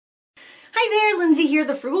Hi there, Lindsay here,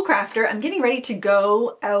 the Frugal Crafter. I'm getting ready to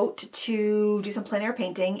go out to do some plein air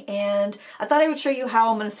painting, and I thought I would show you how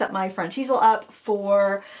I'm going to set my French easel up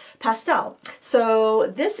for pastel. So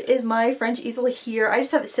this is my French easel here. I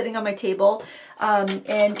just have it sitting on my table,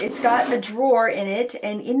 and it's got a drawer in it,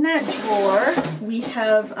 and in that drawer we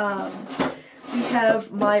have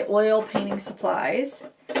my oil painting supplies.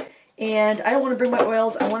 And I don't want to bring my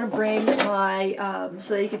oils, I want to bring my,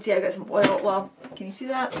 so that you can see I've got some oil, well, can you see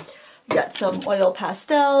that? Got some oil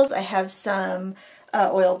pastels. I have some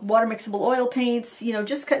water mixable oil paints, you know,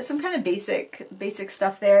 just some kind of basic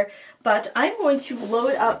stuff there. But I'm going to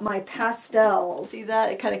load up my pastels. See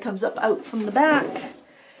that? It kind of comes up out from the back.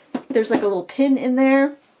 There's like a little pin in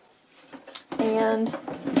there. And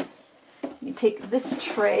let me take this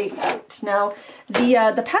tray out. Now,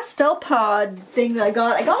 the pastel pod thing that I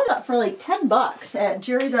got it for like 10 bucks at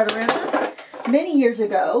Jerry's Artarama many years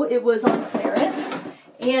ago. It was on clearance.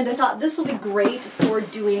 And I thought this will be great for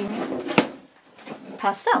doing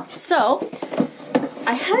pastel. So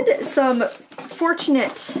I had a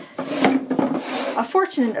fortunate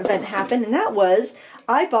event happen, and that was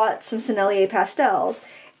I bought some Sennelier pastels,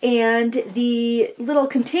 and the little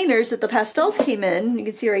containers that the pastels came in, you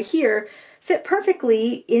can see right here, fit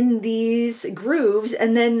perfectly in these grooves.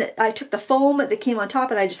 And then I took the foam that came on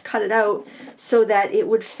top and I just cut it out so that it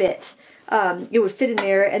would fit. In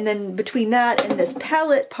there, and then between that and this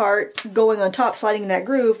palette part going on top, sliding in that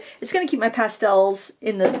groove, it's going to keep my pastels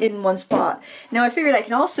in one spot. Now I figured I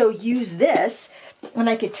can also use this, and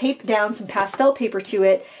I could tape down some pastel paper to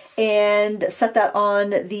it and set that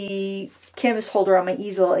on the canvas holder on my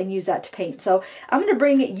easel and use that to paint. So I'm going to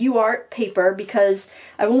bring UArt paper because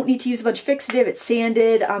I won't need to use a bunch of fixative. It's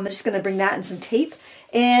sanded. I'm just going to bring that and some tape,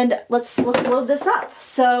 and let's load this up.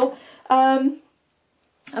 So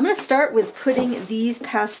I'm going to start with putting these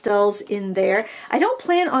pastels in there. I don't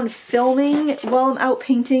plan on filming while I'm out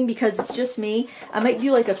painting because it's just me. I might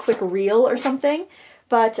do like a quick reel or something,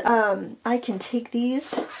 but I can take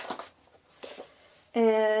these,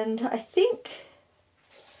 and I think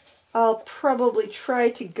I'll probably try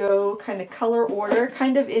to go kind of color order,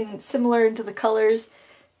 kind of similar into the colors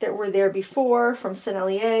that were there before from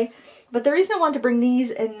Sennelier. But the reason I want to bring these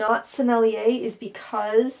and not Sennelier is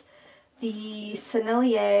because the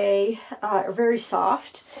Sennelier are very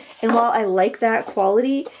soft, and while I like that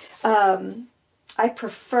quality, I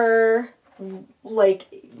prefer, like,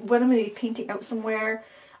 when I'm going to be painting out somewhere,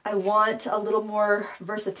 I want a little more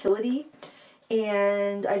versatility,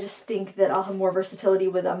 and I just think that I'll have more versatility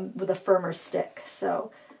with a firmer stick.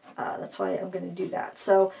 So that's why I'm going to do that.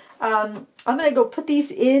 So I'm going to go put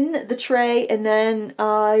these in the tray, and then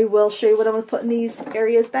I will show you what I'm going to put in these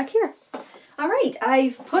areas back here. Alright,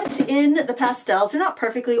 I've put in the pastels. They're not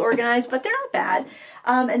perfectly organized, but they're not bad.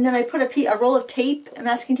 And then I put a roll of tape,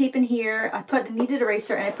 masking tape in here. I put a kneaded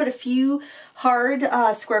eraser, and I put a few hard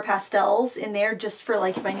square pastels in there just for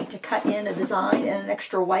like if I need to cut in a design and an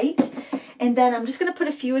extra white. And then I'm just going to put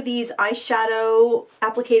a few of these eyeshadow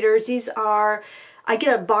applicators. These are, I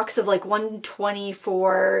get a box of like 120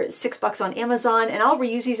 for $6 on Amazon, and I'll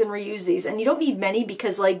reuse these and reuse these. And you don't need many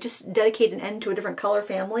because like just dedicate an end to a different color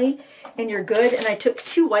family and you're good. And I took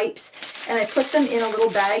 2 wipes and I put them in a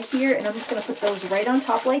little bag here, and I'm just going to put those right on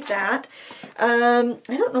top like that. I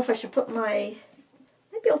don't know if I should put I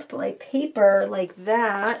might be able to put my paper like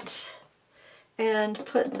that and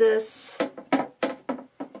put this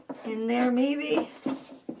in there maybe.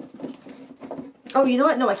 Oh, you know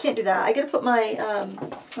what? No, I can't do that. I gotta put I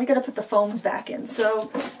gotta put the foams back in.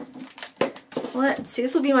 So let's see.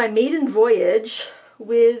 This will be my maiden voyage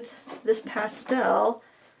with this pastel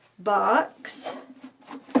box.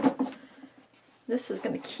 This is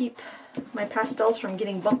gonna keep my pastels from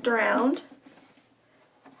getting bumped around.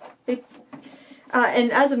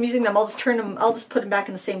 And as I'm using them, I'll just put them back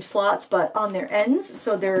in the same slots, but on their ends,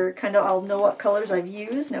 so they're kind of, I'll know what colors I've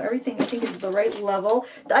used. Now everything I think is the right level.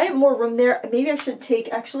 I have more room there. Maybe I should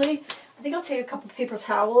take, actually, I think I'll take a couple paper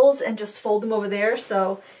towels and just fold them over there,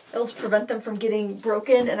 so it'll just prevent them from getting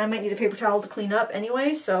broken, and I might need a paper towel to clean up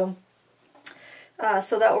anyway, so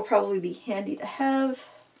that will probably be handy to have.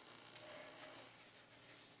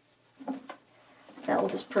 That will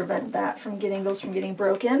just prevent that from getting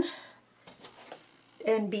broken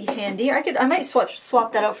and be handy. I might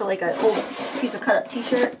swap that out for like an old piece of cut up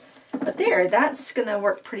t-shirt. But there, that's gonna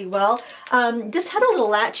work pretty well. This had a little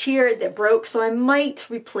latch here that broke, so I might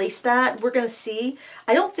replace that. We're gonna see.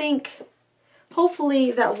 I don't think,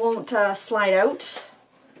 hopefully that won't slide out,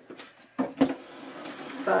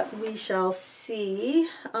 but we shall see.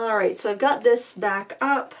 Alright, so I've got this back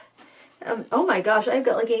up. Oh my gosh, I've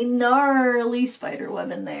got like a gnarly spider web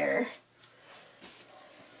in there.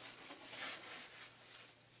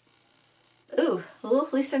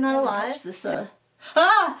 least they're not alive. This,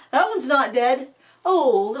 ah! That one's not dead.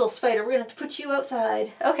 Oh, little spider, we're gonna have to put you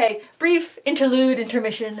outside. Okay, brief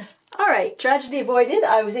intermission. Alright, tragedy avoided.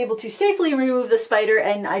 I was able to safely remove the spider,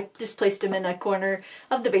 and I just placed him in a corner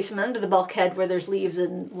of the basement under the bulkhead where there's leaves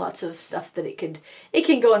and lots of stuff that it can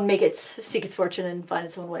go and seek its fortune and find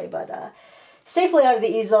its own way, but safely out of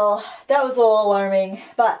the easel. That was a little alarming,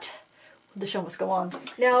 but the show must go on.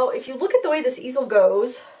 Now, if you look at the way this easel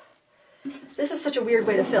goes, this is such a weird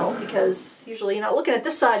way to film because usually you're not looking at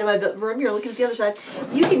this side of my room, you're looking at the other side.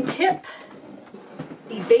 You can tip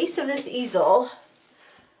the base of this easel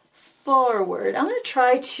forward. I'm going to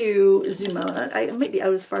try to zoom out. I might be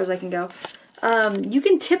out as far as I can go. You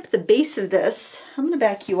can tip the base of this. I'm going to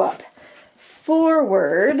back you up.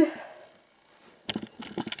 Forward.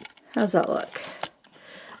 How's that look?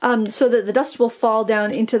 So that the dust will fall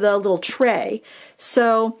down into the little tray.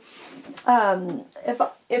 So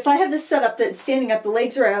if I have this set up that's standing up, the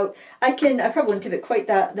legs are out, I probably wouldn't tip it quite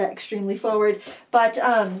that extremely forward, but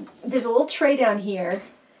there's a little tray down here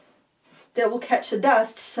that will catch the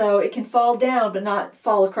dust so it can fall down but not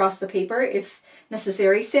fall across the paper if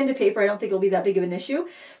necessary. Sanded paper I don't think will be that big of an issue,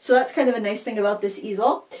 so that's kind of a nice thing about this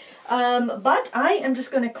easel. But I am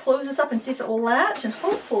just going to close this up and see if it will latch, and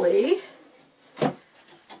hopefully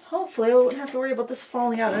I won't have to worry about this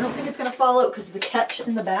falling out. I don't think it's going to fall out because of the catch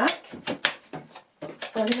in the back.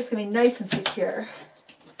 But I think it's going to be nice and secure.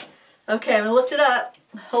 Okay, I'm going to lift it up.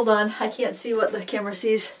 Hold on, I can't see what the camera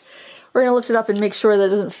sees. We're going to lift it up and make sure that it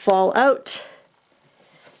doesn't fall out.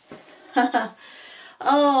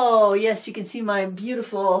 Oh, yes, you can see my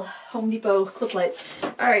beautiful Home Depot clip lights.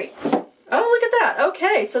 Alright. Oh, look at that.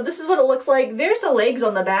 Okay, so this is what it looks like. There's the legs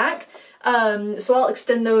on the back. So I'll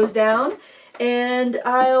extend those down. And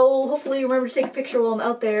I'll hopefully remember to take a picture while I'm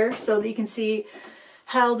out there so that you can see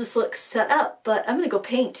how this looks set up. But I'm going to go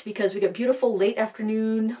paint because we got beautiful late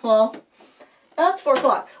afternoon, well, it's 4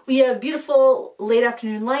 o'clock. We have beautiful late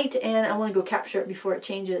afternoon light and I want to go capture it before it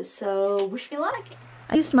changes. So wish me luck.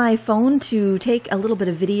 I used my phone to take a little bit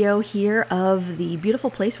of video here of the beautiful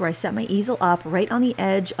place where I set my easel up right on the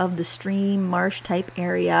edge of the stream marsh type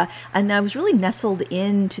area, and I was really nestled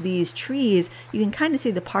into these trees. You can kind of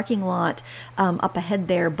see the parking lot up ahead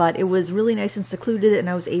there, but it was really nice and secluded and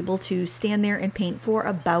I was able to stand there and paint for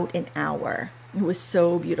about an hour. It was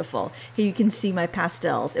so beautiful. Here you can see my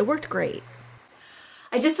pastels. It worked great.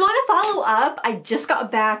 I just want to follow up. I just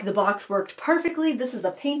got back. The box worked perfectly. This is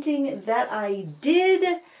the painting that I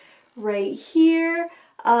did right here.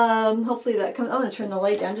 Hopefully that comes. I'm going to turn the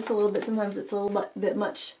light down just a little bit. Sometimes it's a little bit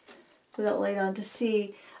much with that light on to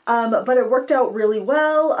see. But it worked out really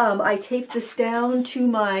well. I taped this down to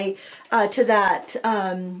my to that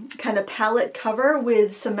kind of palette cover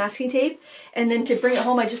with some masking tape, and then to bring it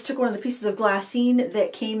home I just took one of the pieces of glassine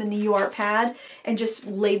that came in the UArt pad and just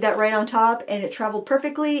laid that right on top, and it traveled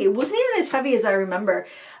perfectly. It wasn't even as heavy as I remember.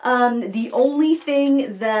 The only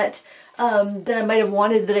thing that I might have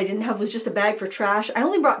wanted that I didn't have was just a bag for trash. I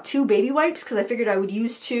only brought 2 baby wipes because I figured I would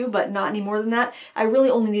use 2, but not any more than that. I really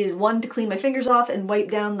only needed 1 to clean my fingers off and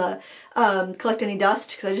wipe down the, collect any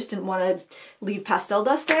dust because I just didn't want to leave pastel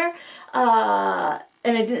dust there.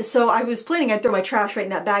 And I didn't, so I was planning I'd throw my trash right in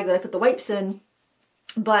that bag that I put the wipes in,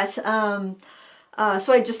 but,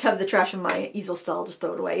 so I just have the trash in my easel still, I'll just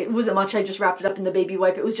throw it away. It wasn't much, I just wrapped it up in the baby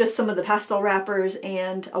wipe. It was just some of the pastel wrappers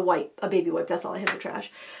and a baby wipe, that's all I had for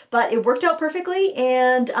trash. But it worked out perfectly,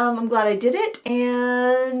 and I'm glad I did it,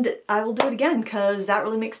 and I will do it again, because that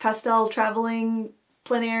really makes pastel traveling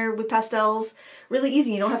plein air with pastels really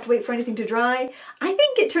easy. You don't have to wait for anything to dry. I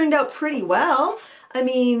think it turned out pretty well. I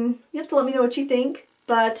mean, you have to let me know what you think.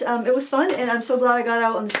 But it was fun, and I'm so glad I got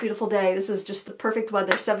out on this beautiful day. This is just the perfect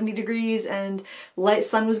weather, 70 degrees, and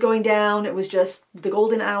sun was going down. It was just the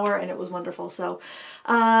golden hour, and it was wonderful. So,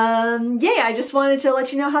 yeah, I just wanted to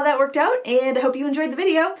let you know how that worked out, and I hope you enjoyed the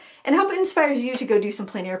video, and I hope it inspires you to go do some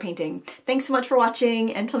plein air painting. Thanks so much for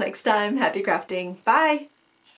watching. Until next time, happy crafting. Bye!